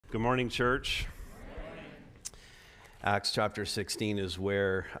Good morning, church. Acts chapter 16 is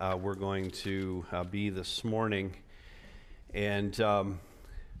where we're going to be this morning. And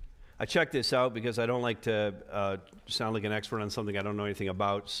I checked this out because I don't like to sound like an expert on something I don't know anything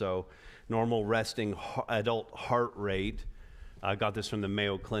about. So normal resting adult heart rate, I got this from the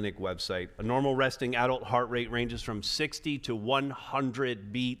Mayo Clinic website. A normal resting adult heart rate ranges from 60 to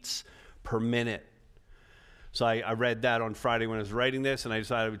 100 beats per minute. So I read that on Friday when I was writing this, and I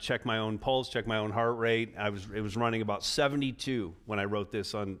decided I would check my own pulse, check my own heart rate. It was running about 72 when I wrote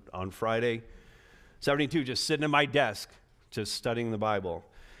this on Friday. 72, just sitting at my desk, just studying the Bible.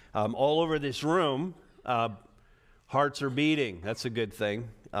 All over this room, hearts are beating. That's a good thing.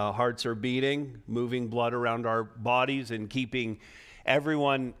 Hearts are beating, moving blood around our bodies and keeping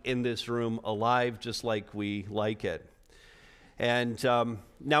everyone in this room alive just like we like it. And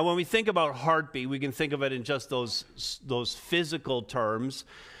now when we think about heartbeat, we can think of it in just those physical terms,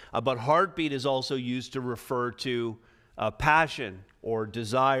 but heartbeat is also used to refer to passion or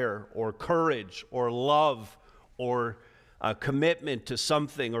desire or courage or love or commitment to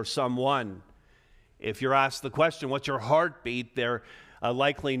something or someone. If you're asked the question, what's your heartbeat, they're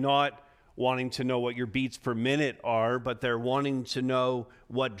likely not wanting to know what your beats per minute are, but they're wanting to know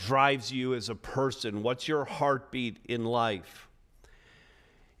what drives you as a person. What's your heartbeat in life?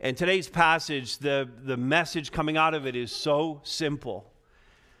 And today's passage, the message coming out of it is so simple.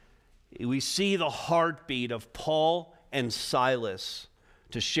 We see the heartbeat of Paul and Silas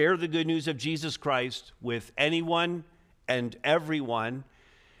to share the good news of Jesus Christ with anyone and everyone,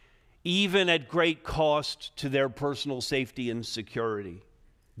 even at great cost to their personal safety and security.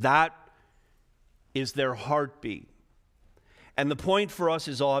 That is their heartbeat. And the point for us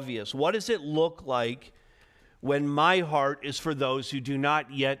is obvious. What does it look like when my heart is for those who do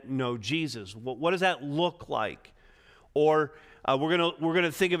not yet know Jesus? What does that look like? Or we're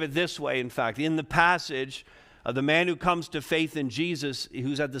gonna think of it this way. In fact, in the passage, the man who comes to faith in Jesus,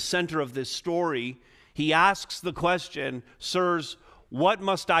 who's at the center of this story, he asks the question, "Sirs, what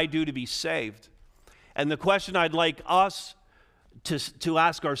must I do to be saved?" And the question I'd like us to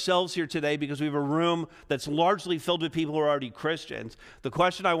ask ourselves here today, because we have a room that's largely filled with people who are already Christians. The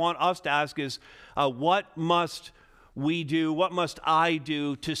question I want us to ask is, what must we do, what must I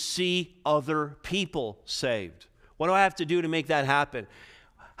do to see other people saved? What do I have to do to make that happen?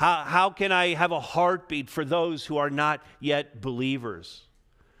 How can I have a heartbeat for those who are not yet believers?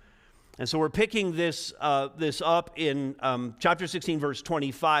 And so we're picking this up in chapter 16, verse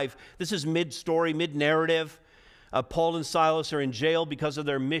 25. This is mid-story, mid-narrative. Paul and Silas are in jail because of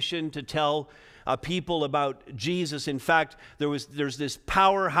their mission to tell people about Jesus. In fact, there's this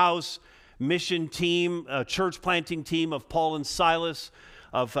powerhouse mission team, church planting team of Paul and Silas,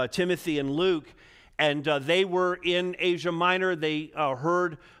 of Timothy and Luke, and they were in Asia Minor. They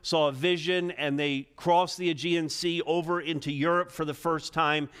saw a vision, and they crossed the Aegean Sea over into Europe for the first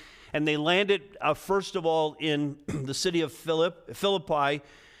time, and they landed first of all in the city of Philippi,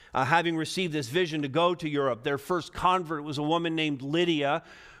 having received this vision to go to Europe. Their first convert was a woman named Lydia,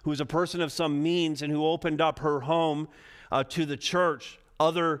 who was a person of some means and who opened up her home to the church.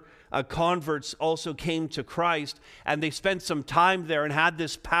 Other converts also came to Christ, and they spent some time there and had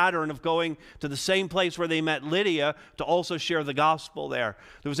this pattern of going to the same place where they met Lydia to also share the gospel there.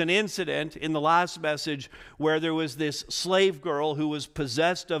 There was an incident in the last message where there was this slave girl who was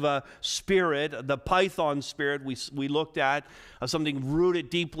possessed of a spirit, the Python spirit we looked at, something rooted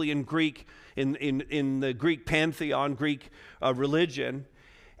deeply in Greek, in the Greek pantheon, Greek religion.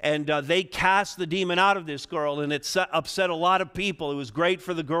 And they cast the demon out of this girl, and it upset a lot of people. It was great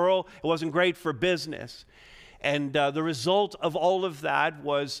for the girl. It wasn't great for business. And the result of all of that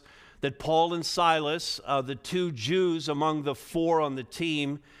was that Paul and Silas, the two Jews among the four on the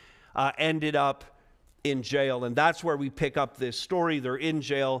team, ended up in jail. And that's where we pick up this story. They're in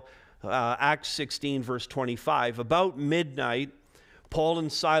jail, Acts 16, verse 25. About midnight, Paul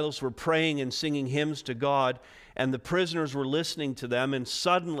and Silas were praying and singing hymns to God, and the prisoners were listening to them, and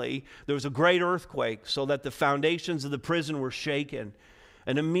suddenly there was a great earthquake, so that the foundations of the prison were shaken.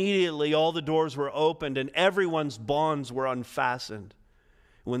 And immediately all the doors were opened, and everyone's bonds were unfastened.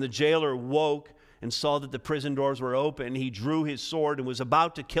 When the jailer woke and saw that the prison doors were open, he drew his sword and was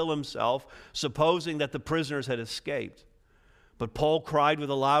about to kill himself, supposing that the prisoners had escaped. But Paul cried with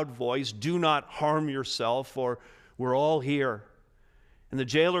a loud voice, "Do not harm yourself, for we're all here." And the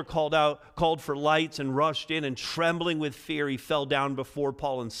jailer called for lights and rushed in, and trembling with fear, he fell down before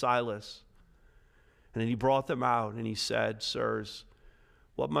Paul and Silas. And then he brought them out, and he said, "Sirs,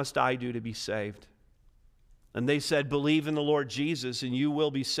 what must I do to be saved?" And they said, "Believe in the Lord Jesus, and you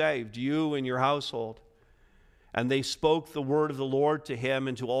will be saved, you and your household." And they spoke the word of the Lord to him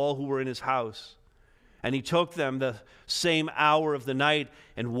and to all who were in his house. And he took them the same hour of the night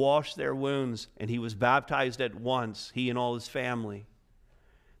and washed their wounds. And he was baptized at once, he and all his family.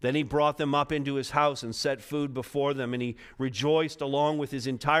 Then he brought them up into his house and set food before them. And he rejoiced along with his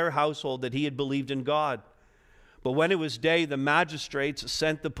entire household that he had believed in God. But when it was day, the magistrates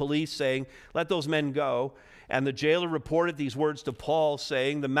sent the police, saying, "Let those men go." And the jailer reported these words to Paul,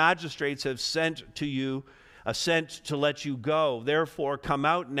 saying, "The magistrates have sent to let you go. Therefore, come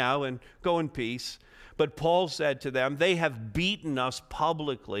out now and go in peace." But Paul said to them, "They have beaten us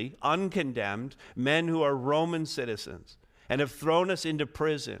publicly, uncondemned, men who are Roman citizens, and have thrown us into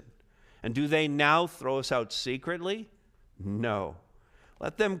prison. And do they now throw us out secretly? No.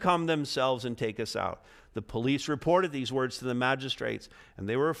 Let them come themselves and take us out." The police reported these words to the magistrates, and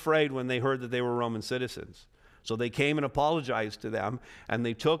they were afraid when they heard that they were Roman citizens. So they came and apologized to them, and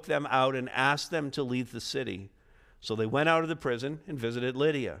they took them out and asked them to leave the city. So they went out of the prison and visited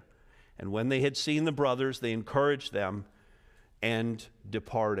Lydia. And when they had seen the brothers, they encouraged them and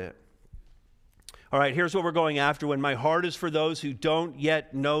departed. All right, here's what we're going after. When my heart is for those who don't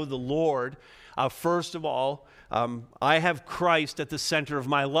yet know the Lord, first of all, I have Christ at the center of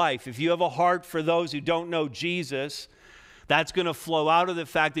my life. If you have a heart for those who don't know Jesus, that's going to flow out of the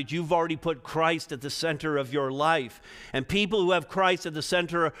fact that you've already put Christ at the center of your life. And people who have Christ at the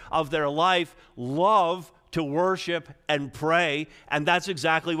center of their life love to worship and pray. And that's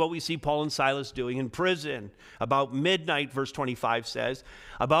exactly what we see Paul and Silas doing in prison. About midnight, verse 25 says,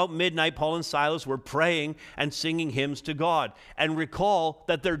 about midnight, Paul and Silas were praying and singing hymns to God. And recall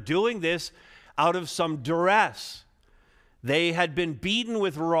that they're doing this out of some duress. They had been beaten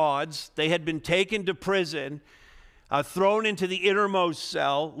with rods. They had been taken to prison, thrown into the innermost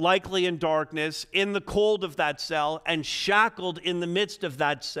cell, likely in darkness, in the cold of that cell, and shackled in the midst of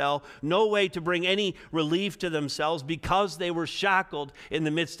that cell. No way to bring any relief to themselves because they were shackled in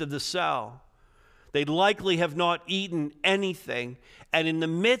the midst of the cell. They'd likely have not eaten anything. And in the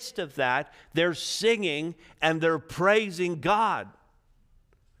midst of that, they're singing and they're praising God.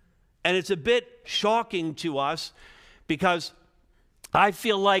 And it's a bit shocking to us because I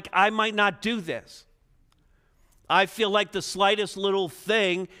feel like I might not do this. I feel like the slightest little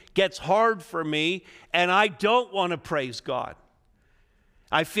thing gets hard for me, and I don't want to praise God.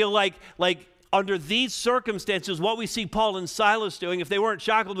 I feel like under these circumstances, what we see Paul and Silas doing, if they weren't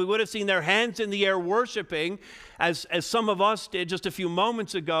shackled, we would have seen their hands in the air worshiping, as some of us did just a few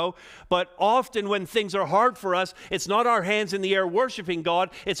moments ago. But often when things are hard for us, it's not our hands in the air worshiping God,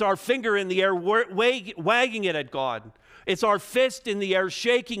 it's our finger in the air wagging it at God. It's our fist in the air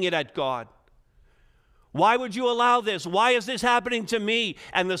shaking it at God. Why would you allow this? Why is this happening to me?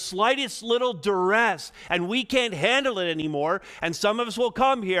 And the slightest little duress, and we can't handle it anymore. And some of us will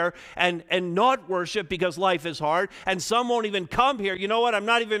come here and not worship because life is hard. And some won't even come here. You know what? I'm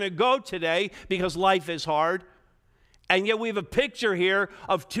not even going to go today because life is hard. And yet we have a picture here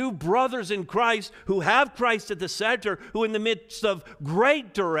of two brothers in Christ who have Christ at the center, who in the midst of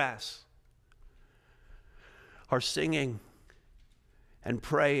great duress are singing and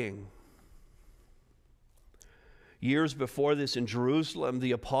praying. Years before this in Jerusalem,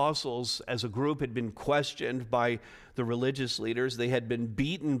 the apostles as a group had been questioned by the religious leaders. They had been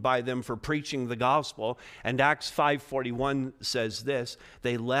beaten by them for preaching the gospel. And Acts 5:41 says this,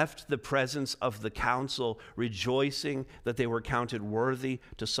 they left the presence of the council rejoicing that they were counted worthy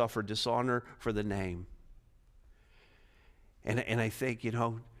to suffer dishonor for the name. And I think,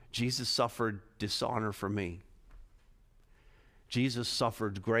 Jesus suffered dishonor for me. Jesus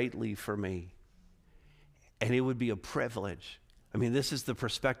suffered greatly for me. And it would be a privilege. I mean, this is the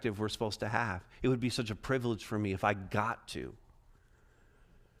perspective we're supposed to have. It would be such a privilege for me if I got to.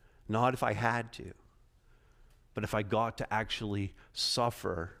 Not if I had to, but if I got to actually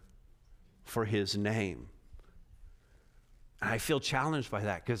suffer for his name. And I feel challenged by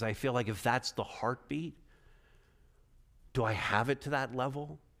that because I feel like if that's the heartbeat, do I have it to that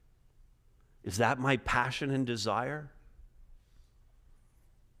level? Is that my passion and desire?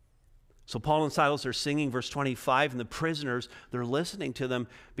 So Paul and Silas are singing, verse 25, and the prisoners, they're listening to them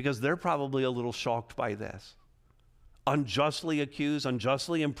because they're probably a little shocked by this. Unjustly accused,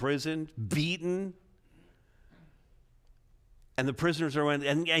 unjustly imprisoned, beaten. And the prisoners are,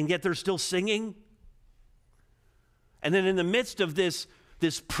 and yet they're still singing. And then in the midst of this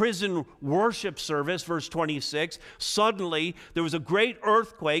prison worship service, verse 26, suddenly there was a great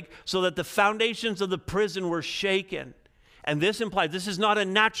earthquake so that the foundations of the prison were shaken. And this implies this is not a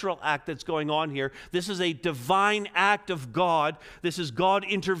natural act that's going on here. This is a divine act of God. This is God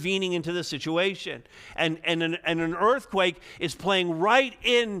intervening into the situation. And an earthquake is playing right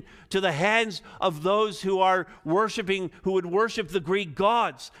into the hands of those who are worshiping, who would worship the Greek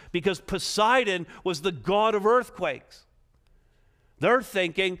gods, because Poseidon was the god of earthquakes. They're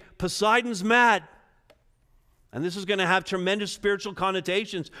thinking Poseidon's mad. And this is going to have tremendous spiritual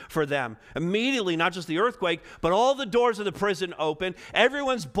connotations for them. Immediately, not just the earthquake, but all the doors of the prison open.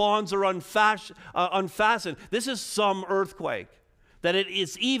 Everyone's bonds are unfastened. This is some earthquake, that it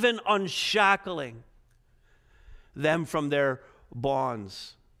is even unshackling them from their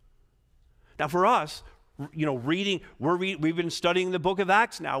bonds. Now for us, we've been studying the book of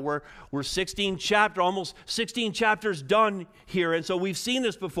Acts now. We're almost 16 chapters done here. And so we've seen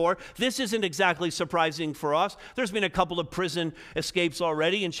this before. This isn't exactly surprising for us. There's been a couple of prison escapes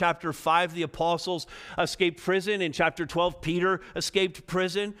already. In chapter 5, the apostles escaped prison. In chapter 12, Peter escaped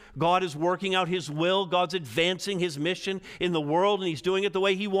prison. God is working out his will. God's advancing his mission in the world, and he's doing it the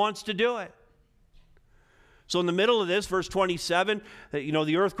way he wants to do it. So in the middle of this, verse 27,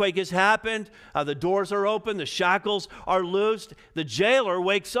 the earthquake has happened. The doors are open. The shackles are loosed. The jailer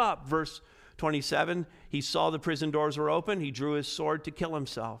wakes up. Verse 27, he saw the prison doors were open. He drew his sword to kill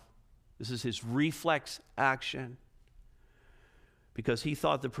himself. This is his reflex action, because he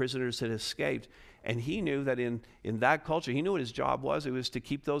thought the prisoners had escaped. And he knew that in that culture, he knew what his job was. It was to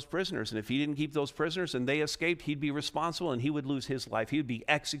keep those prisoners. And if he didn't keep those prisoners and they escaped, he'd be responsible and he would lose his life. He would be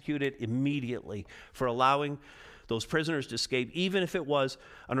executed immediately for allowing those prisoners to escape. Even if it was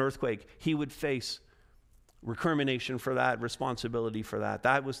an earthquake, he would face recrimination for that, responsibility for that.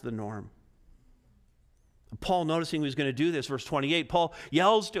 That was the norm. Paul, noticing he was going to do this, verse 28, Paul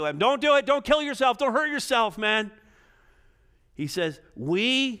yells to him, "Don't do it. Don't kill yourself. Don't hurt yourself, man." He says,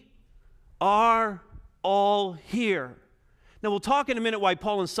 "We are all here." Now, we'll talk in a minute why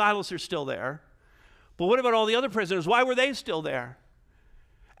Paul and Silas are still there. But what about all the other prisoners? Why were they still there?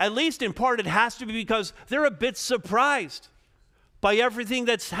 At least in part, it has to be because they're a bit surprised by everything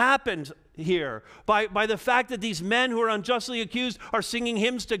that's happened here, by the fact that these men who are unjustly accused are singing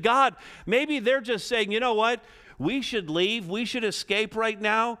hymns to God. Maybe they're just saying, you know what? We should leave. We should escape right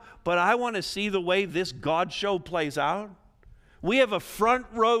now. But I want to see the way this God show plays out. We have a front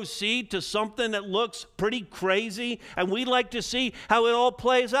row seat to something that looks pretty crazy, and we'd like to see how it all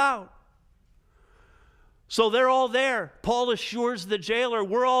plays out. So they're all there. Paul assures the jailer,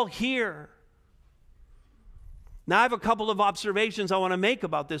 we're all here. Now, I have a couple of observations I want to make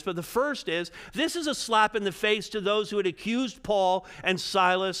about this, but the first is, this is a slap in the face to those who had accused Paul and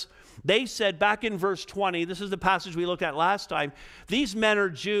Silas. They said back in verse 20, this is the passage we looked at last time, these men are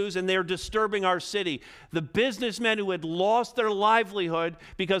Jews and they're disturbing our city. The businessmen who had lost their livelihood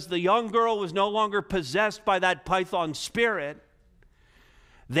because the young girl was no longer possessed by that python spirit,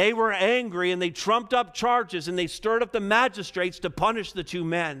 they were angry and they trumped up charges and they stirred up the magistrates to punish the two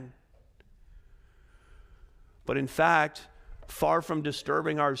men. But in fact, far from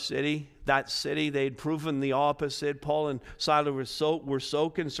disturbing our city, that city, they had proven the opposite. Paul and Silas were so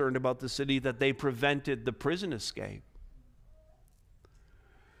concerned about the city that they prevented the prison escape.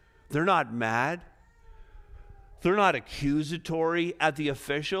 They're not mad. They're not accusatory at the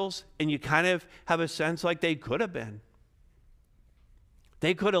officials, and you kind of have a sense like they could have been.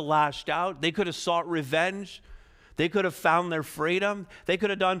 They could have lashed out. They could have sought revenge. They could have found their freedom. They could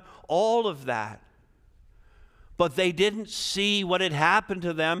have done all of that. But they didn't see what had happened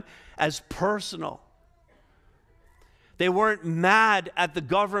to them as personal. They weren't mad at the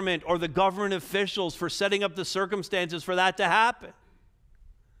government or the government officials for setting up the circumstances for that to happen.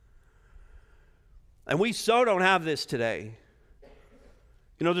 And we so don't have this today.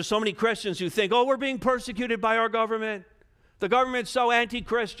 There's so many Christians who think, we're being persecuted by our government. The government's so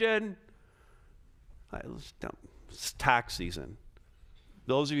anti-Christian. It's tax season.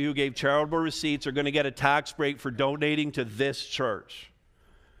 Those of you who gave charitable receipts are going to get a tax break for donating to this church.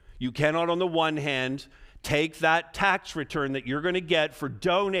 You cannot, on the one hand, take that tax return that you're going to get for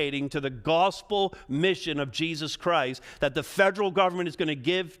donating to the gospel mission of Jesus Christ that the federal government is going to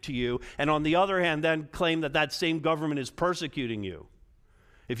give to you, and on the other hand, then claim that that same government is persecuting you.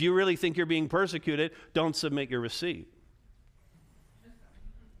 If you really think you're being persecuted, don't submit your receipt.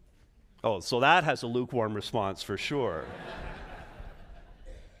 Oh, so that has a lukewarm response for sure.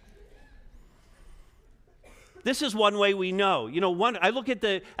 This is one way we know. I look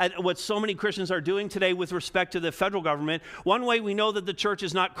at what so many Christians are doing today with respect to the federal government. One way we know that the church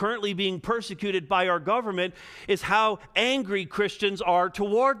is not currently being persecuted by our government is how angry Christians are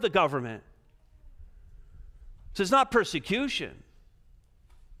toward the government. So it's not persecution.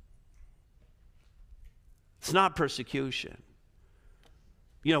 It's not persecution.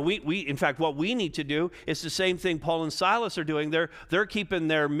 You know, in fact, what we need to do is the same thing Paul and Silas are doing. They're keeping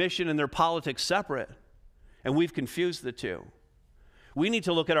their mission and their politics separate, and we've confused the two. We need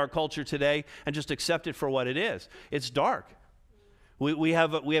to look at our culture today and just accept it for what it is. It's dark. We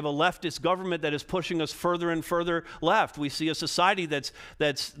have a leftist government that is pushing us further and further left. We see a society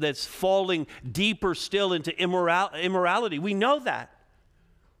that's falling deeper still into immorality. We know that.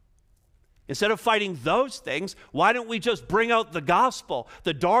 Instead of fighting those things, why don't we just bring out the gospel?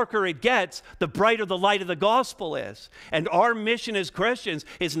 The darker it gets, the brighter the light of the gospel is. And our mission as Christians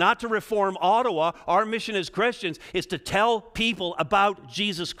is not to reform Ottawa. Our mission as Christians is to tell people about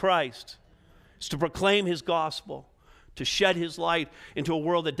Jesus Christ. It's to proclaim his gospel, to shed his light into a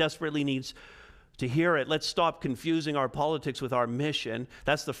world that desperately needs to hear it. Let's stop confusing our politics with our mission.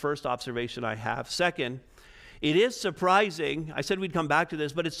 That's the first observation I have. Second, it is surprising, I said we'd come back to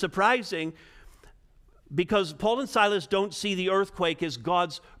this, but it's surprising because Paul and Silas don't see the earthquake as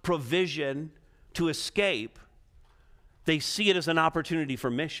God's provision to escape. They see it as an opportunity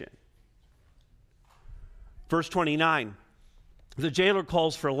for mission. Verse 29, the jailer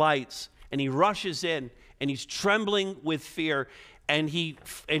calls for lights, and he rushes in, and he's trembling with fear, and he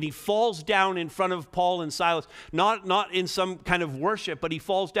falls down in front of Paul and Silas, not in some kind of worship, but he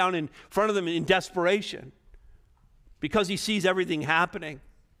falls down in front of them in desperation, because he sees everything happening.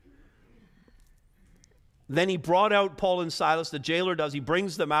 Then he brought out Paul and Silas, the jailer does. He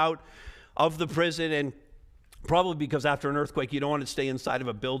brings them out of the prison, and probably because after an earthquake, you don't want to stay inside of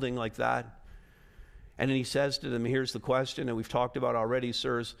a building like that. And then he says to them, here's the question, and we've talked about already,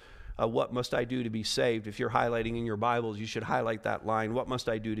 sirs, what must I do to be saved? If you're highlighting in your Bibles, you should highlight that line, what must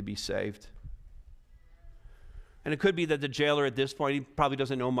I do to be saved? And it could be that the jailer at this point, he probably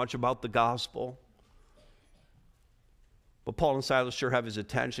doesn't know much about the gospel. But Paul and Silas sure have his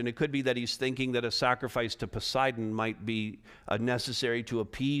attention. It could be that he's thinking that a sacrifice to Poseidon might be necessary to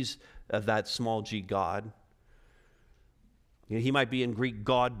appease that small g god. You know, he might be in Greek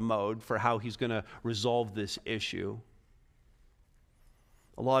god mode for how he's going to resolve this issue.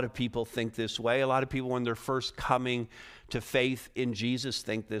 A lot of people think this way. A lot of people, when they're first coming to faith in Jesus,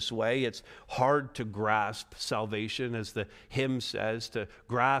 think this way. It's hard to grasp salvation, as the hymn says, to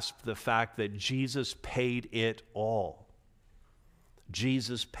grasp the fact that Jesus paid it all.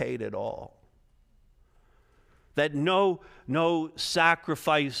 Jesus paid it all. That no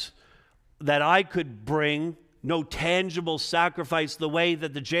sacrifice that I could bring, no tangible sacrifice, the way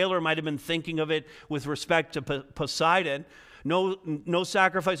that the jailer might have been thinking of it with respect to Poseidon, no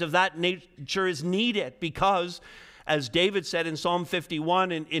sacrifice of that nature is needed, because, as David said in Psalm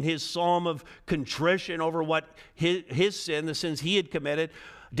 51, in his psalm of contrition over what his sin, the sins he had committed,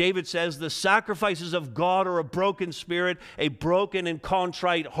 David says, the sacrifices of God are a broken spirit, a broken and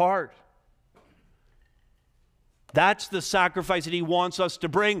contrite heart. That's the sacrifice that he wants us to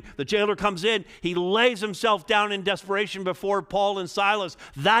bring. The jailer comes in. He lays himself down in desperation before Paul and Silas.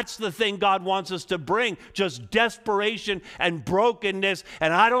 That's the thing God wants us to bring. Just desperation and brokenness,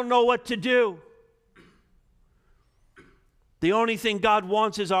 and I don't know what to do. The only thing God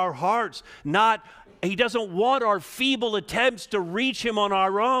wants is our hearts. He doesn't want our feeble attempts to reach him on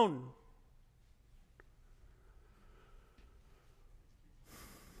our own.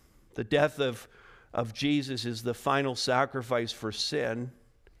 The death of Jesus is the final sacrifice for sin.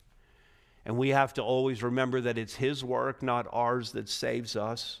 And we have to always remember that it's his work, not ours, that saves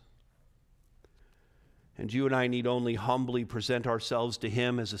us. And you and I need only humbly present ourselves to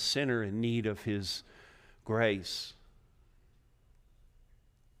him as a sinner in need of his grace.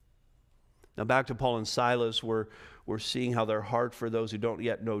 Now back to Paul and Silas, we're seeing how their heart for those who don't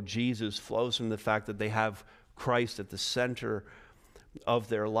yet know Jesus flows from the fact that they have Christ at the center of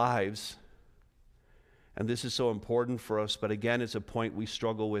their lives. And this is so important for us, but again, it's a point we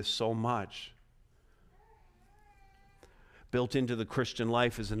struggle with so much. Built into the Christian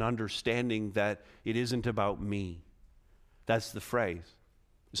life is an understanding that it isn't about me. That's the phrase.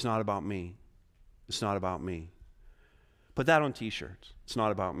 It's not about me. It's not about me. Put that on t-shirts. It's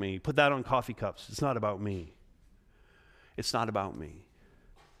not about me. Put that on coffee cups. It's not about me. It's not about me.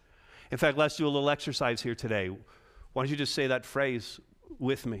 In fact, let's do a little exercise here today. Why don't you just say that phrase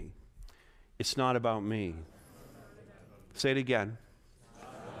with me? It's not about me. Say it again.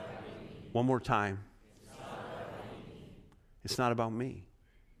 One more time. It's not about me.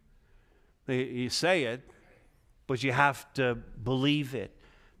 You say it, but you have to believe it,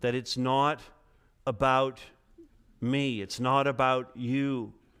 that it's not about me. It's not about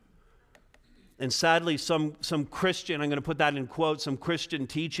you. And sadly, some Christian, I'm going to put that in quotes, some Christian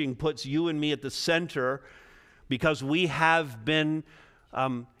teaching puts you and me at the center because we have been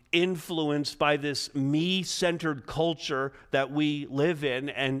influenced by this me-centered culture that we live in,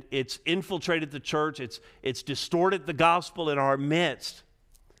 and it's infiltrated the church. It's distorted the gospel in our midst.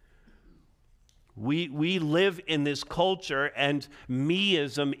 We live in this culture, and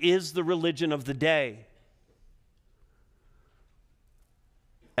meism is the religion of the day.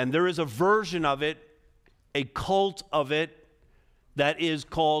 And there is a version of it, a cult of it, that is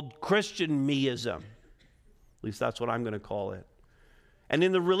called Christian meism. At least that's what I'm going to call it. And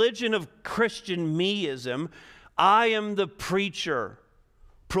in the religion of Christian meism, I am the preacher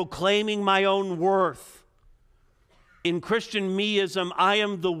proclaiming my own worth. In Christian meism, I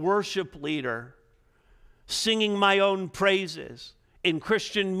am the worship leader singing my own praises. In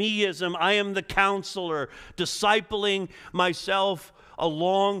Christian meism, I am the counselor discipling myself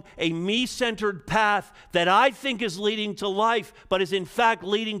along a me-centered path that I think is leading to life, but is in fact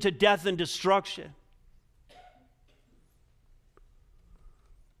leading to death and destruction.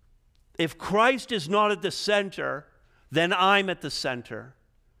 If Christ is not at the center, then I'm at the center.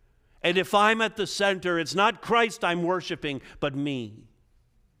 And if I'm at the center, it's not Christ I'm worshiping, but me.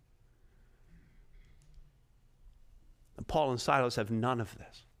 And Paul and Silas have none of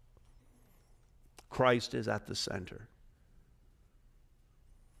this. Christ is at the center.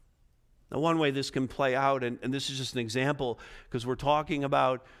 Now, one way this can play out, and this is just an example, because we're talking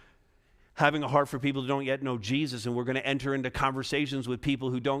about having a heart for people who don't yet know Jesus, and we're going to enter into conversations with people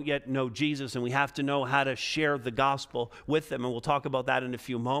who don't yet know Jesus, and we have to know how to share the gospel with them, and we'll talk about that in a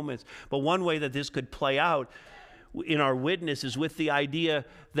few moments. But one way that this could play out in our witness is with the idea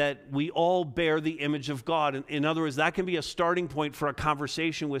that we all bear the image of God. In other words, that can be a starting point for a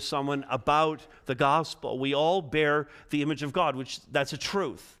conversation with someone about the gospel. We all bear the image of God, which that's a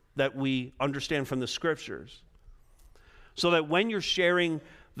truth that we understand from the scriptures. So that when you're sharing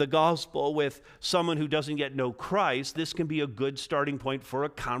the gospel with someone who doesn't yet know Christ, this can be a good starting point for a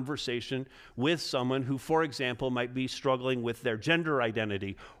conversation with someone who, for example, might be struggling with their gender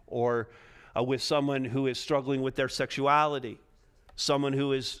identity, or with someone who is struggling with their sexuality, someone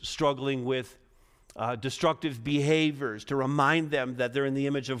who is struggling with destructive behaviors, to remind them that they're in the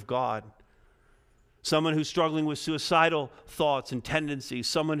image of God. Someone who's struggling with suicidal thoughts and tendencies,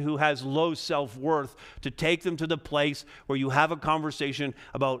 someone who has low self-worth, to take them to the place where you have a conversation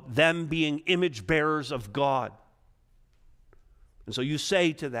about them being image bearers of God. And so you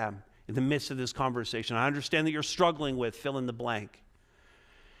say to them in the midst of this conversation, I understand that you're struggling with fill in the blank.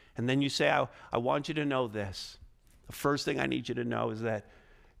 And then you say, I want you to know this. The first thing I need you to know is that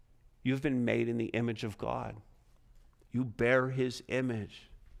you've been made in the image of God. You bear his image.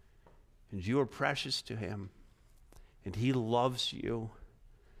 And you are precious to him, and he loves you,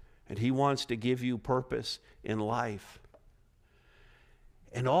 and he wants to give you purpose in life.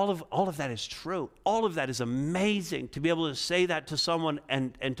 And all of that is true. All of that is amazing, to be able to say that to someone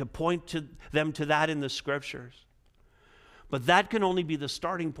and to point to them to that in the scriptures. But that can only be the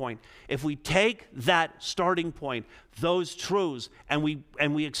starting point. If we take that starting point, those truths, and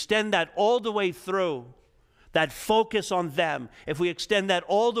we extend that all the way through, that focus on them, if we extend that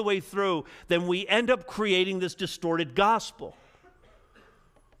all the way through, then we end up creating this distorted gospel.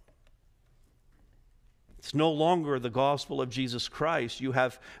 It's no longer the gospel of Jesus Christ. You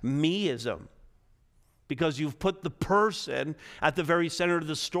have meism, because you've put the person at the very center of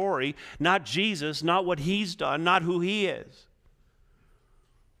the story, not Jesus, not what he's done, not who he is.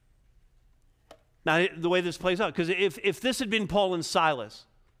 Now, the way this plays out, because if this had been Paul and Silas,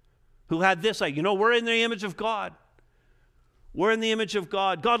 who had this, like, we're in the image of God. We're in the image of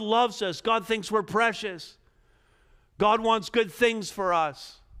God. God loves us. God thinks we're precious. God wants good things for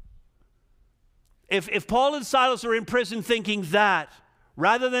us. If Paul and Silas are in prison thinking that,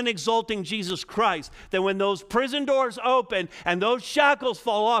 rather than exalting Jesus Christ, then when those prison doors open and those shackles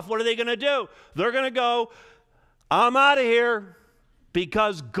fall off, what are they going to do? They're going to go, I'm out of here.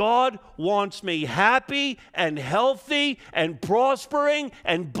 Because God wants me happy and healthy and prospering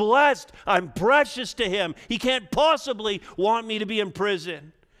and blessed. I'm precious to him. He can't possibly want me to be in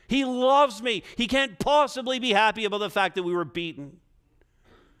prison. He loves me. He can't possibly be happy about the fact that we were beaten.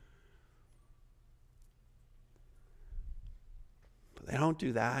 But they don't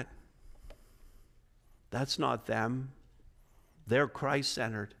do that. That's not them. They're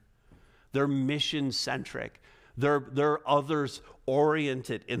Christ-centered. They're mission-centric. They're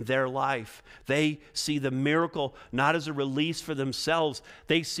others-oriented in their life. They see the miracle not as a release for themselves.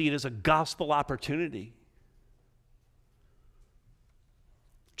 They see it as a gospel opportunity.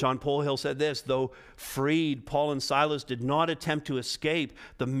 John Polhill said this, though freed, Paul and Silas did not attempt to escape.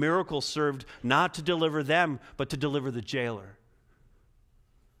 The miracle served not to deliver them, but to deliver the jailer.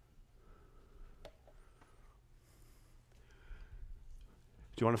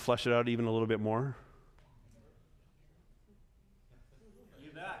 Do you want to flesh it out even a little bit more?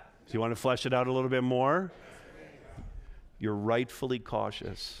 Do you want to flesh it out a little bit more? You're rightfully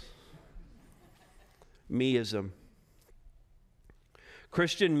cautious. Meism.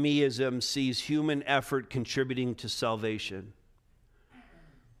 Christian meism sees human effort contributing to salvation.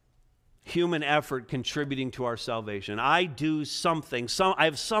 Human effort contributing to our salvation. I do something. I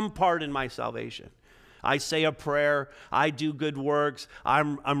have some part in my salvation. I say a prayer. I do good works.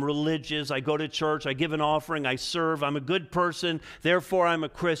 I'm religious. I go to church. I give an offering. I serve. I'm a good person. Therefore, I'm a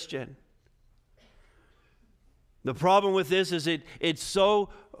Christian. The problem with this is it so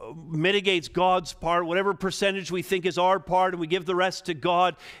mitigates God's part. Whatever percentage we think is our part, and we give the rest to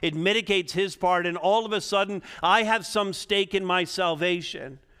God, it mitigates His part. And all of a sudden, I have some stake in my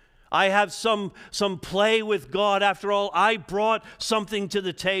salvation. I have some play with God. After all, I brought something to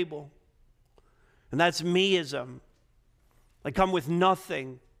the table. And that's meism. I come with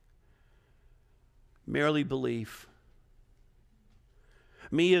nothing, merely belief.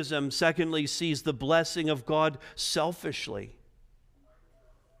 Meism, secondly, sees the blessing of God selfishly.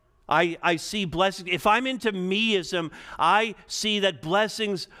 I see blessings. If I'm into meism, I see that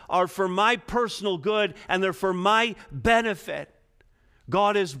blessings are for my personal good and they're for my benefit.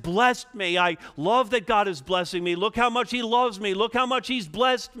 God has blessed me. I love that God is blessing me. Look how much He loves me. Look how much He's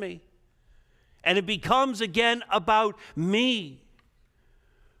blessed me. And it becomes again about me.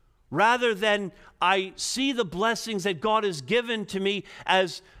 Rather than I see the blessings that God has given to me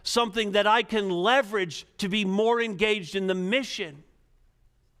as something that I can leverage to be more engaged in the mission.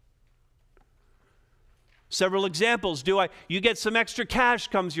 Several examples. You get some extra cash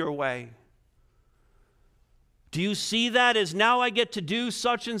comes your way. Do you see that as now I get to do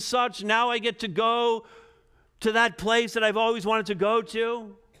such and such? Now I get to go to that place that I've always wanted to go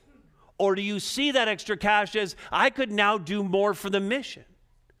to? Or do you see that extra cash as I could now do more for the mission?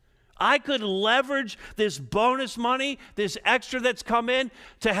 I could leverage this bonus money, this extra that's come in,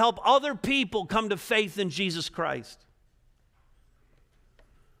 to help other people come to faith in Jesus Christ.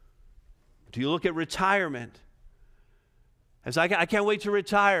 Do you look at retirement? As I can't wait to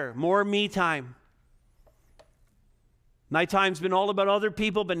retire, more me time. My time's been all about other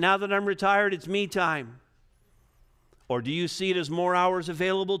people, but now that I'm retired, it's me time. Or do you see it as more hours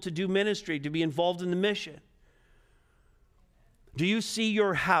available to do ministry, to be involved in the mission? Do you see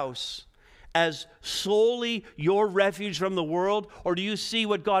your house as solely your refuge from the world, or do you see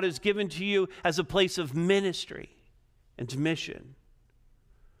what God has given to you as a place of ministry and mission?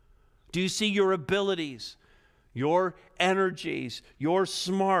 Do you see your abilities, your energies, your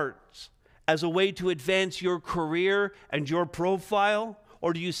smarts as a way to advance your career and your profile?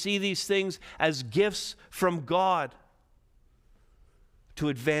 Or do you see these things as gifts from God to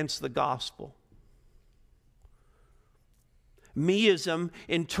advance the gospel? Meism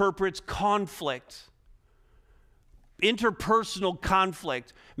interprets conflict, interpersonal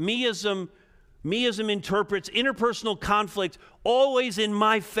conflict. Meism interprets interpersonal conflict always in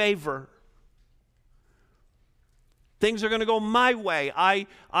my favor. Things are going to go my way.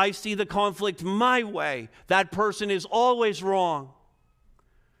 I see the conflict my way. That person is always wrong.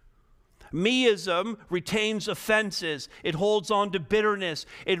 Meism retains offenses. It holds on to bitterness.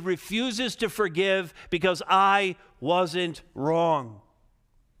 It refuses to forgive because I wasn't wrong.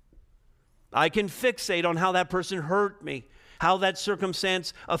 I can fixate on how that person hurt me, how that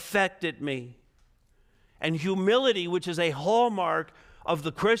circumstance affected me. And humility, which is a hallmark of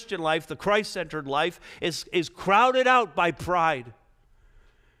the Christian life, the Christ-centered life, is crowded out by pride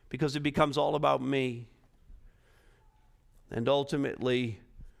because it becomes all about me. And ultimately,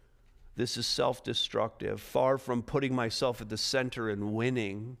 this is self-destructive. Far from putting myself at the center and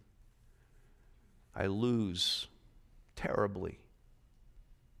winning, I lose terribly.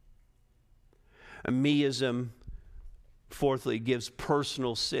 And meism, fourthly, gives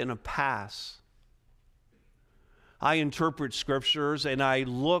personal sin a pass. I interpret scriptures and I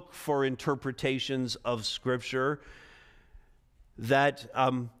look for interpretations of scripture that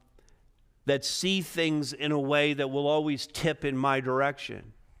see things in a way that will always tip in my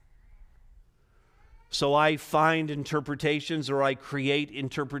direction. So I find interpretations, or I create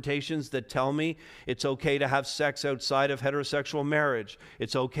interpretations that tell me it's okay to have sex outside of heterosexual marriage.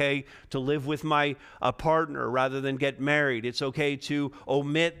 It's okay to live with my partner rather than get married. It's okay to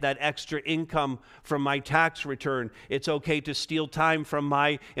omit that extra income from my tax return. It's okay to steal time from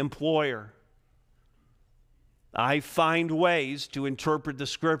my employer. I find ways to interpret the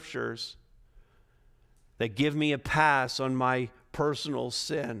scriptures that give me a pass on my personal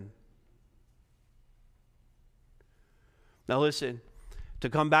sin. Now listen, to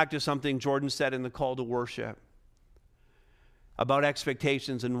come back to something Jordan said in the call to worship. about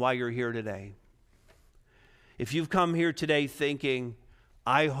expectations and why you're here today. If you've come here today thinking,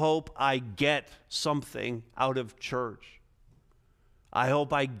 I hope I get something out of church. I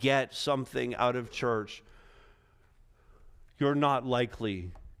hope I get something out of church. You're not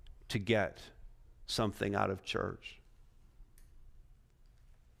likely to get something out of church.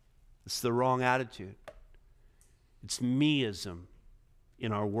 It's the wrong attitude. It's meism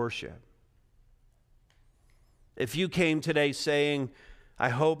in our worship. If you came today saying, I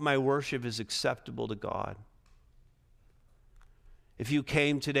hope my worship is acceptable to God. If you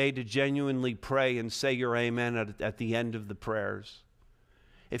came today to genuinely pray and say your amen at the end of the prayers.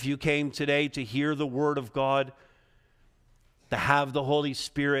 If you came today to hear the word of God, to have the Holy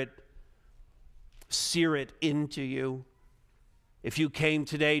Spirit sear it into you. If you came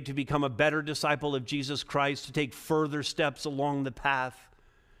today to become a better disciple of Jesus Christ, to take further steps along the path.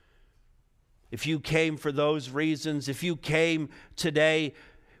 If you came for those reasons, if you came today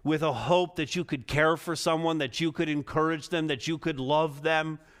with a hope that you could care for someone, that you could encourage them, that you could love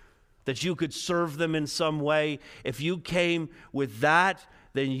them, that you could serve them in some way, if you came with that,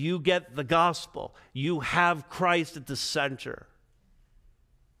 then you get the gospel. You have Christ at the center.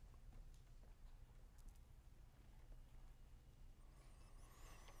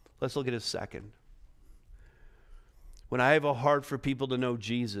 Let's look at a second. When I have a heart for people to know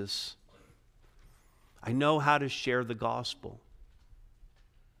Jesus, I know how to share the gospel.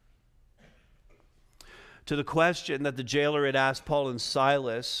 To the question that the jailer had asked Paul and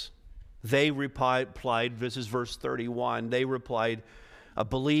Silas, they replied, this is verse 31, they replied,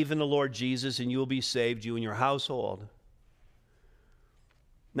 believe in the Lord Jesus and you will be saved, you and your household.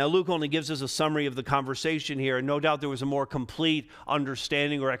 Now, Luke only gives us a summary of the conversation here, and no doubt there was a more complete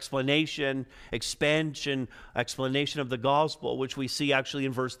understanding or explanation of the gospel, which we see actually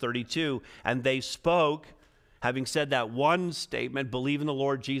in verse 32. And they spoke, having said that one statement, believe in the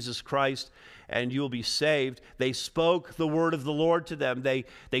Lord Jesus Christ and you will be saved. They spoke the word of the Lord to them.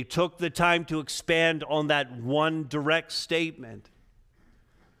 They took the time to expand on that one direct statement.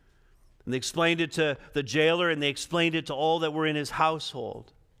 And they explained it to the jailer, and they explained it to all that were in his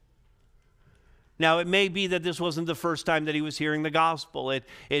household. Now, it may be that this wasn't the first time that he was hearing the gospel.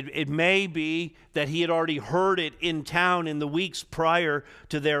 It may be that he had already heard it in town in the weeks prior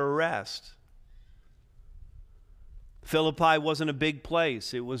to their arrest. Philippi wasn't a big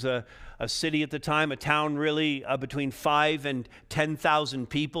place. It was a city at the time, a town really between 5,000 and 10,000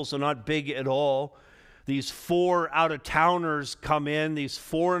 people, so not big at all. These 4 out-of-towners come in, these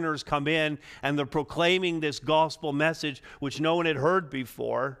foreigners come in, and they're proclaiming this gospel message which no one had heard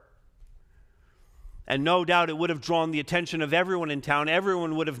before. And no doubt it would have drawn the attention of everyone in town.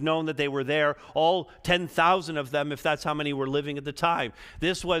 Everyone would have known that they were there, all 10,000 of them, if that's how many were living at the time.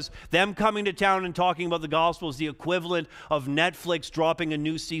 This was them coming to town and talking about the gospel is the equivalent of Netflix dropping a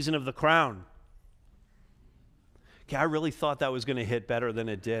new season of The Crown. Okay, I really thought that was going to hit better than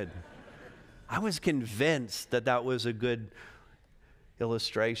it did. I was convinced that that was a good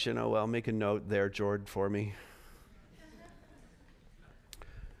illustration. Oh, well, make a note there, Jordan, for me.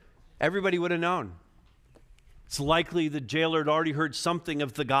 Everybody would have known. It's likely the jailer had already heard something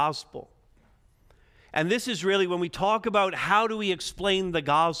of the gospel. And this is really, when we talk about how do we explain the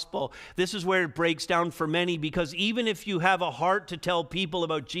gospel, this is where it breaks down for many, because even if you have a heart to tell people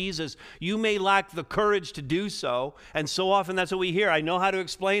about Jesus, you may lack the courage to do so. And so often that's what we hear. I know how to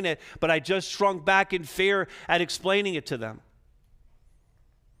explain it, but I just shrunk back in fear at explaining it to them.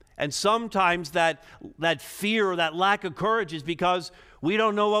 And sometimes that fear or that lack of courage is because we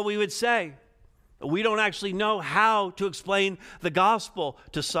don't know what we would say. We don't actually know how to explain the gospel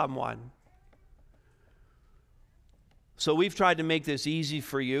to someone. So we've tried to make this easy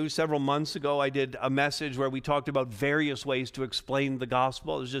for you. Several months ago, I did a message where we talked about various ways to explain the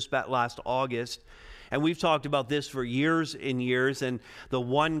gospel. It was just about last August. And we've talked about this for years and years. And the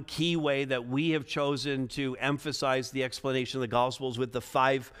one key way that we have chosen to emphasize the explanation of the gospel is with the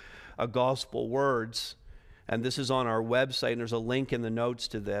 5 gospel words. And this is on our website, and there's a link in the notes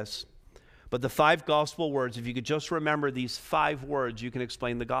to this. But the 5 gospel words, if you could just remember these 5 words, you can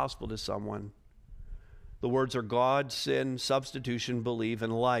explain the gospel to someone. The words are God, sin, substitution, believe,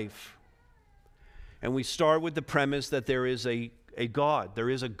 and life. And we start with the premise that there is a God. There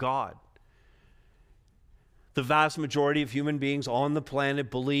is a God. The vast majority of human beings on the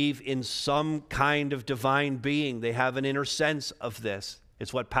planet believe in some kind of divine being. They have an inner sense of this.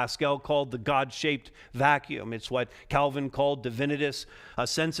 It's what Pascal called the God-shaped vacuum. It's what Calvin called divinitas,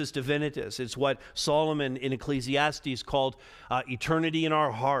 sensus divinitas. It's what Solomon in Ecclesiastes called eternity in our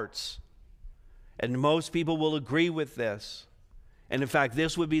hearts. And most people will agree with this. And in fact,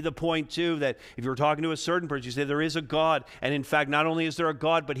 this would be the point too, that if you're talking to a certain person, you say there is a God. And in fact, not only is there a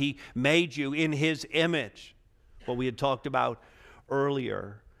God, but he made you in his image. What we had talked about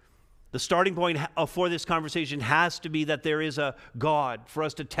earlier. The starting point for this conversation has to be that there is a God, for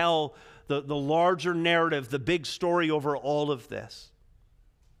us to tell the larger narrative, the big story over all of this.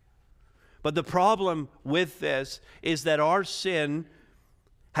 But the problem with this is that our sin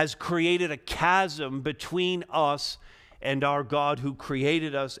has created a chasm between us and our God who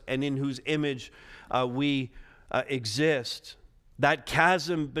created us and in whose image we exist. That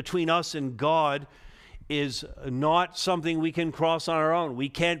chasm between us and God is not something we can cross on our own. We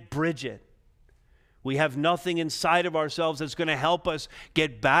can't bridge it. We have nothing inside of ourselves that's going to help us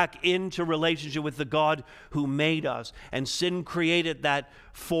get back into relationship with the God who made us. And sin created that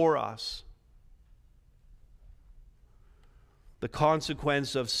for us. The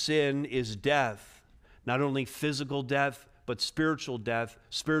consequence of sin is death. Not only physical death, but spiritual death.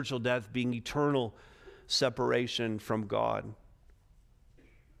 Spiritual death being eternal separation from God.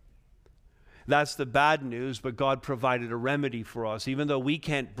 That's the bad news, but God provided a remedy for us. Even though we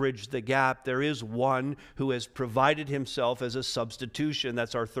can't bridge the gap, there is one who has provided himself as a substitution.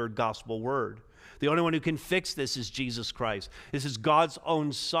 That's our third gospel word. The only one who can fix this is Jesus Christ. This is God's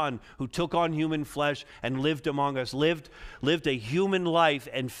own Son who took on human flesh and lived among us, lived a human life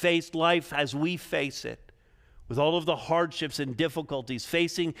and faced life as we face it, with all of the hardships and difficulties,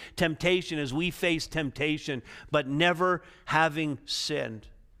 facing temptation as we face temptation, but never having sinned.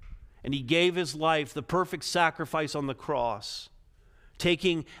 And he gave his life, the perfect sacrifice on the cross,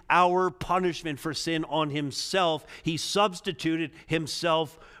 taking our punishment for sin on himself. He substituted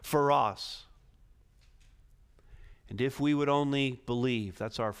himself for us. And if we would only believe,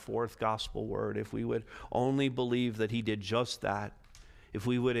 that's our fourth gospel word, if we would only believe that he did just that, if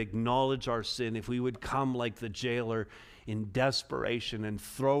we would acknowledge our sin, if we would come like the jailer in desperation and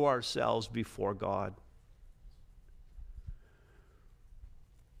throw ourselves before God,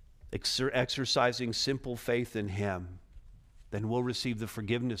 exercising simple faith in him, then we'll receive the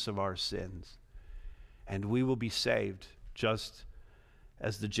forgiveness of our sins. And we will be saved just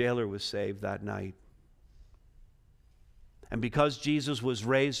as the jailer was saved that night. And because Jesus was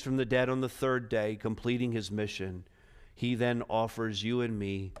raised from the dead on the third day, completing his mission, he then offers you and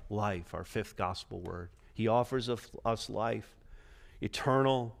me life, our fifth gospel word. He offers us life,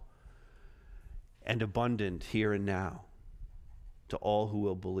 eternal and abundant here and now, to all who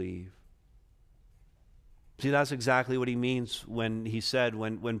will believe. See, that's exactly what he means when he said,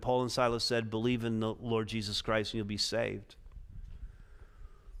 when Paul and Silas said, believe in the Lord Jesus Christ and you'll be saved.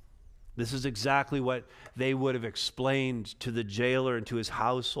 This is exactly what they would have explained to the jailer and to his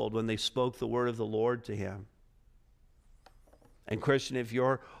household when they spoke the word of the Lord to him. And Christian, if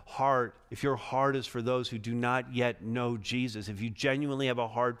your heart is for those who do not yet know Jesus, if you genuinely have a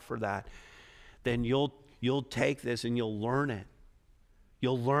heart for that, then you'll take this and you'll learn it.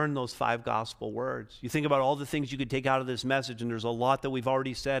 You'll learn those five gospel words. You think about all the things you could take out of this message, and there's a lot that we've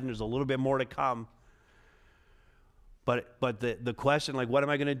already said, and there's a little bit more to come. But the question, like, what am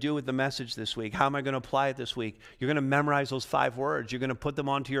I going to do with the message this week? How am I going to apply it this week? You're going to memorize those five words. You're going to put them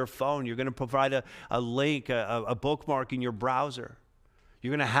onto your phone. You're going to provide a link, a bookmark in your browser. You're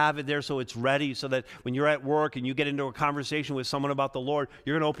going to have it there so it's ready, so that when you're at work and you get into a conversation with someone about the Lord,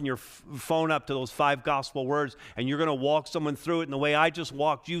 you're going to open your phone up to those five gospel words, and you're going to walk someone through it in the way I just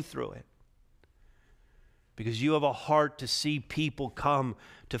walked you through it. Because you have a heart to see people come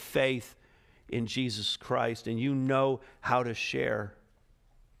to faith in Jesus Christ, and you know how to share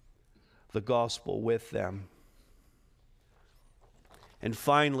the gospel with them. And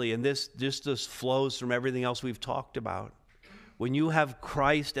finally, and this just flows from everything else we've talked about, when you have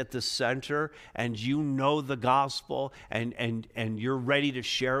Christ at the center and you know the gospel and you're ready to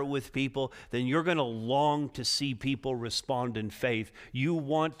share it with people, then you're going to long to see people respond in faith. You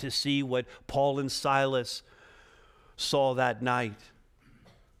want to see what Paul and Silas saw that night.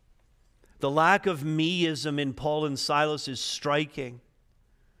 The lack of meism in Paul and Silas is striking.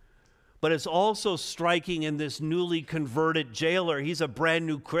 But it's also striking in this newly converted jailer. He's a brand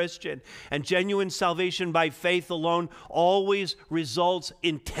new Christian. And genuine salvation by faith alone always results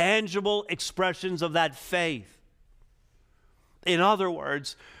in tangible expressions of that faith. In other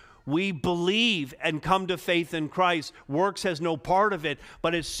words, we believe and come to faith in Christ. Works has no part of it.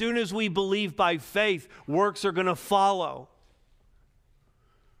 But as soon as we believe by faith, works are going to follow.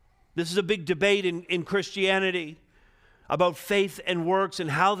 This is a big debate in Christianity about faith and works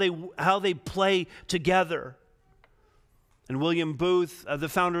and how they play together. And William Booth, the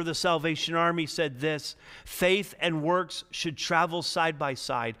founder of the Salvation Army, said this: faith and works should travel side by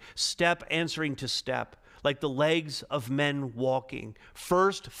side, step answering to step, like the legs of men walking.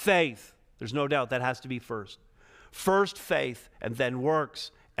 First faith. There's no doubt that has to be first. First faith, and then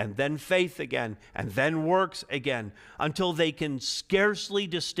works, and then faith again, and then works again, until they can scarcely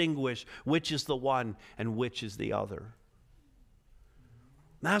distinguish which is the one and which is the other.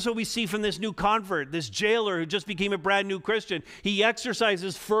 That's what we see from this new convert, this jailer who just became a brand new Christian. He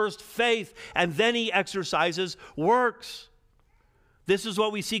exercises first faith, and then he exercises works. This is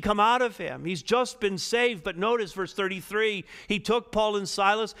what we see come out of him. He's just been saved, but notice verse 33, he took Paul and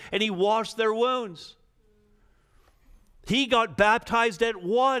Silas and he washed their wounds. He got baptized at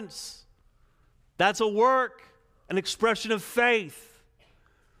once. That's a work, an expression of faith.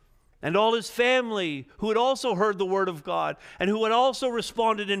 And all his family, who had also heard the word of God and who had also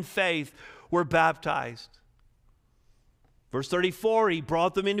responded in faith, were baptized. Verse 34, he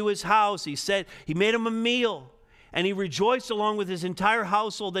brought them into his house. He made them a meal. And he rejoiced along with his entire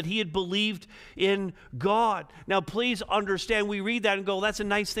household that he had believed in God. Now, please understand, we read that and go, that's a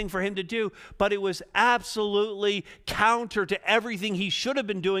nice thing for him to do. But it was absolutely counter to everything he should have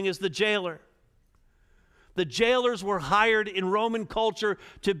been doing as the jailer. The jailers were hired in Roman culture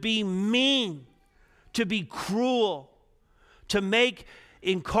to be mean, to be cruel, to make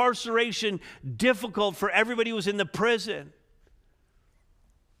incarceration difficult for everybody who was in the prison.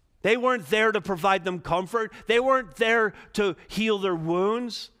 They weren't there to provide them comfort. They weren't there to heal their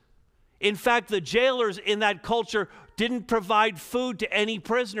wounds. In fact, the jailers in that culture didn't provide food to any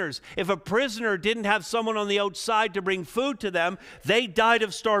prisoners. If a prisoner didn't have someone on the outside to bring food to them, they died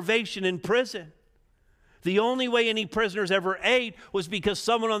of starvation in prison. The only way any prisoners ever ate was because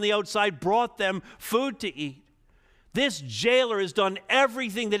someone on the outside brought them food to eat. This jailer has done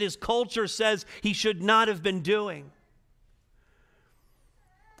everything that his culture says he should not have been doing.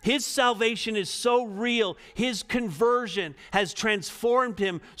 His salvation is so real, his conversion has transformed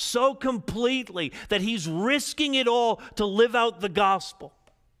him so completely that he's risking it all to live out the gospel.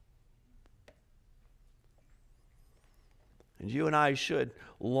 And you and I should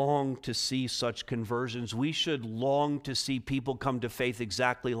long to see such conversions. We should long to see people come to faith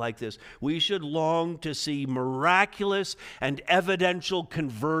exactly like this. We should long to see miraculous and evidential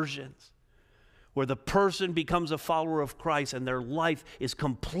conversions, where the person becomes a follower of Christ and their life is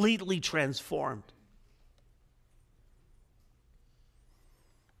completely transformed.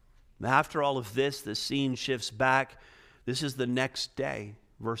 After all of this, the scene shifts back. This is the next day,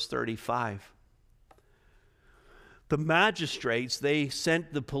 verse 35. The magistrates, they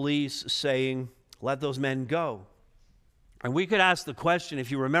sent the police saying, let those men go. And we could ask the question,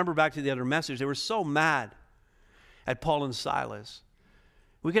 if you remember back to the other message, they were so mad at Paul and Silas.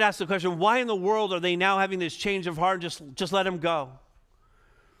 We could ask the question, why in the world are they now having this change of heart? Just let them go.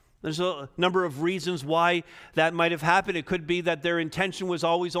 There's a number of reasons why that might have happened. It could be that their intention was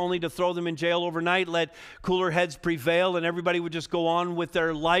always only to throw them in jail overnight, let cooler heads prevail, and everybody would just go on with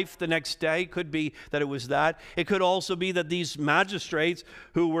their life the next day. It could be that it was that. It could also be that these magistrates,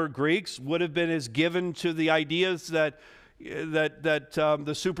 who were Greeks, would have been as given to the ideas that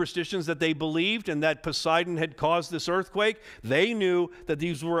the superstitions that they believed, and that Poseidon had caused this earthquake. They knew that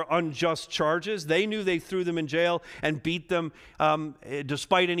these were unjust charges. They knew they threw them in jail and beat them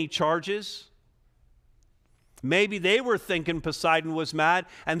despite any charges. Maybe they were thinking Poseidon was mad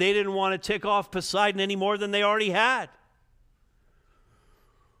and they didn't want to tick off Poseidon any more than they already had.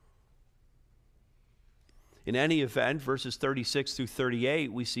 In any event, verses 36 through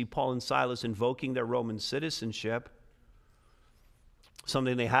 38, we see Paul and Silas invoking their Roman citizenship,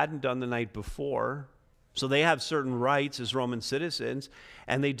 something they hadn't done the night before. So they have certain rights as Roman citizens,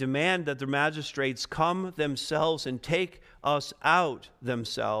 and they demand that the magistrates come themselves and take us out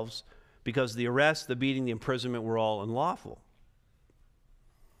themselves, because the arrest, the beating, the imprisonment were all unlawful.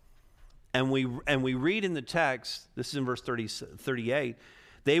 And we read in the text, this is in verse 38,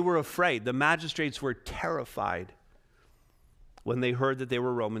 they were afraid. The magistrates were terrified when they heard that they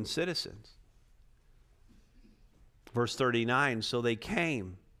were Roman citizens. Verse 39, so they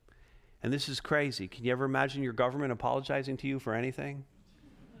came. And this is crazy. Can you ever imagine your government apologizing to you for anything?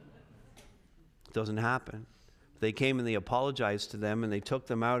 It doesn't happen. They came and they apologized to them, and they took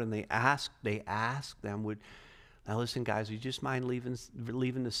them out, and they asked them, now listen guys, would you just mind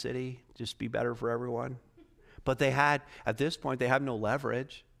leaving the city? Just be better for everyone. But they had, at this point, they had no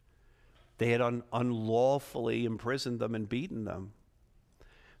leverage. They had unlawfully imprisoned them and beaten them.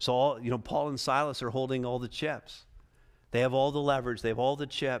 So, Paul and Silas are holding all the chips. They have all the leverage. They have all the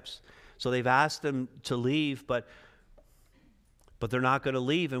chips. So they've asked them to leave, but they're not going to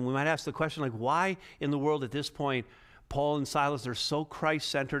leave. And we might ask the question, why in the world at this point, Paul and Silas, they're so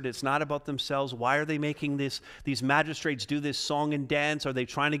Christ-centered. It's not about themselves. Why are they making these magistrates do this song and dance? Are they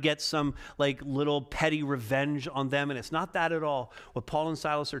trying to get some like little petty revenge on them? And it's not that at all. What Paul and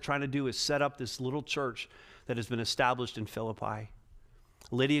Silas are trying to do is set up this little church that has been established in Philippi.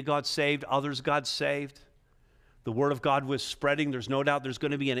 Lydia got saved. Others got saved. The word of God was spreading. There's no doubt there's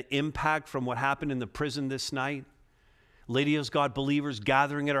going to be an impact from what happened in the prison this night. Lydia's got believers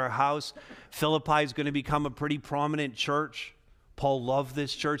gathering at our house. Philippi is going to become a pretty prominent church. Paul loved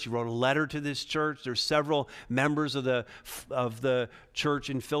this church. He wrote a letter to this church. There's several members of the church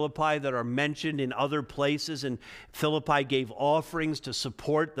in Philippi that are mentioned in other places, and Philippi gave offerings to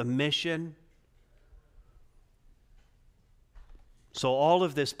support the mission. So all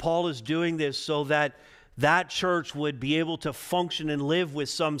of this, Paul is doing this so that that church would be able to function and live with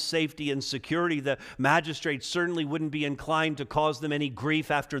some safety and security. The magistrates certainly wouldn't be inclined to cause them any grief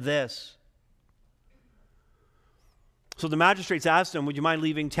after this. So the magistrates asked him, would you mind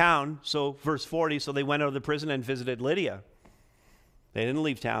leaving town? So verse 40, so they went out of the prison and visited Lydia. They didn't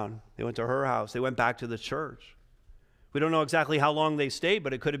leave town. They went to her house. They went back to the church. We don't know exactly how long they stayed,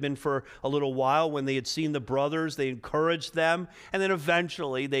 but it could have been for a little while. When they had seen the brothers, they encouraged them, and then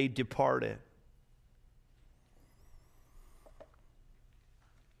eventually they departed.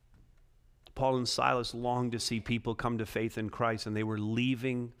 Paul and Silas longed to see people come to faith in Christ, and they were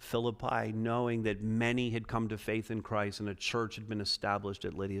leaving Philippi knowing that many had come to faith in Christ and a church had been established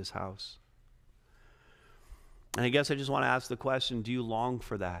at Lydia's house. And I guess I just want to ask the question, do you long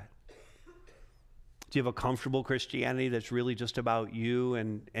for that? Do you have a comfortable Christianity that's really just about you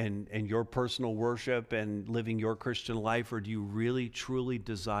and your personal worship and living your Christian life, or do you really, truly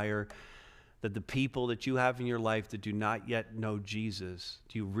desire that the people that you have in your life that do not yet know Jesus,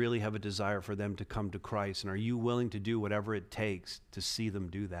 do you really have a desire for them to come to Christ? And are you willing to do whatever it takes to see them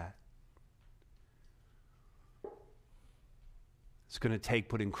do that? It's going to take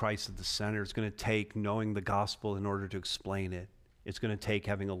putting Christ at the center. It's going to take knowing the gospel in order to explain it. It's going to take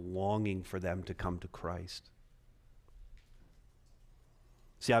having a longing for them to come to Christ.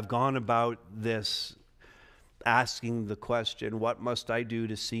 See, I've gone about this asking the question, what must I do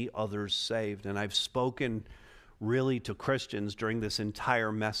to see others saved? And I've spoken really to Christians during this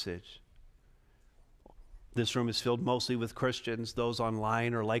entire message. This room is filled mostly with Christians. Those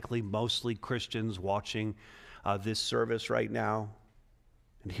online are likely mostly Christians watching this service right now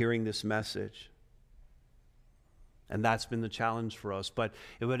and hearing this message. And that's been the challenge for us. But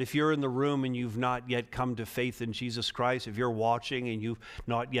if you're in the room and you've not yet come to faith in Jesus Christ, if you're watching and you've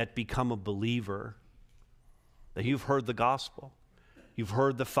not yet become a believer, that you've heard the gospel. You've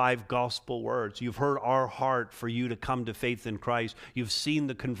heard the 5 gospel words. You've heard our heart for you to come to faith in Christ. You've seen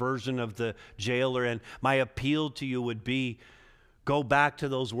the conversion of the jailer. And my appeal to you would be, go back to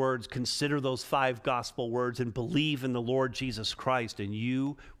those words, consider those 5 gospel words, and believe in the Lord Jesus Christ, and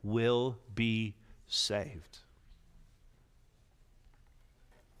you will be saved.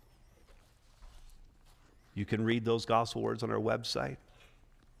 You can read those gospel words on our website.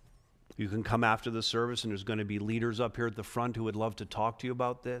 You can come after the service, and there's going to be leaders up here at the front who would love to talk to you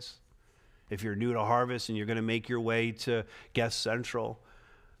about this. If you're new to Harvest and you're going to make your way to Guest Central,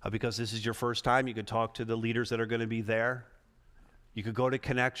 because this is your first time, you could talk to the leaders that are going to be there. You could go to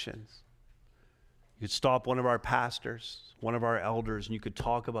Connections. You could stop one of our pastors, one of our elders, and you could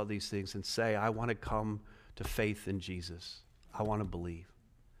talk about these things and say, I want to come to faith in Jesus. I want to believe.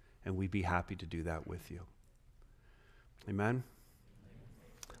 And we'd be happy to do that with you. Amen?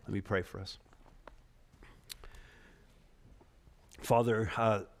 Let me pray for us. Father,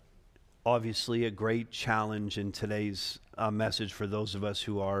 obviously a great challenge in today's message for those of us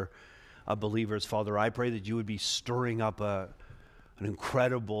who are believers. Father, I pray that you would be stirring up an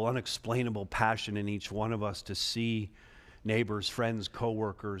incredible, unexplainable passion in each one of us to see neighbors, friends,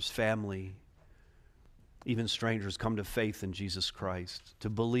 co-workers, family, even strangers come to faith in Jesus Christ, to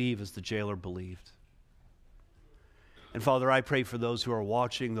believe as the jailer believed. And Father, I pray for those who are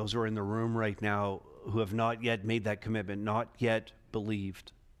watching, those who are in the room right now, who have not yet made that commitment, not yet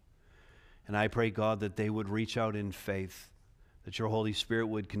believed. And I pray, God, that they would reach out in faith, that your Holy Spirit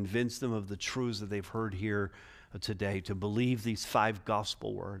would convince them of the truths that they've heard here today, to believe these 5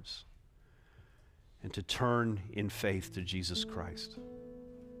 gospel words, and to turn in faith to Jesus Christ.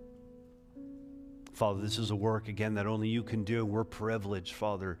 Father, this is a work, again, that only you can do. We're privileged,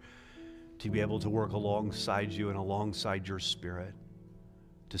 Father, to be able to work alongside you and alongside your Spirit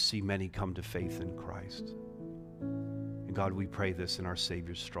to see many come to faith in Christ. And God, we pray this in our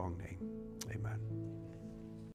Savior's strong name.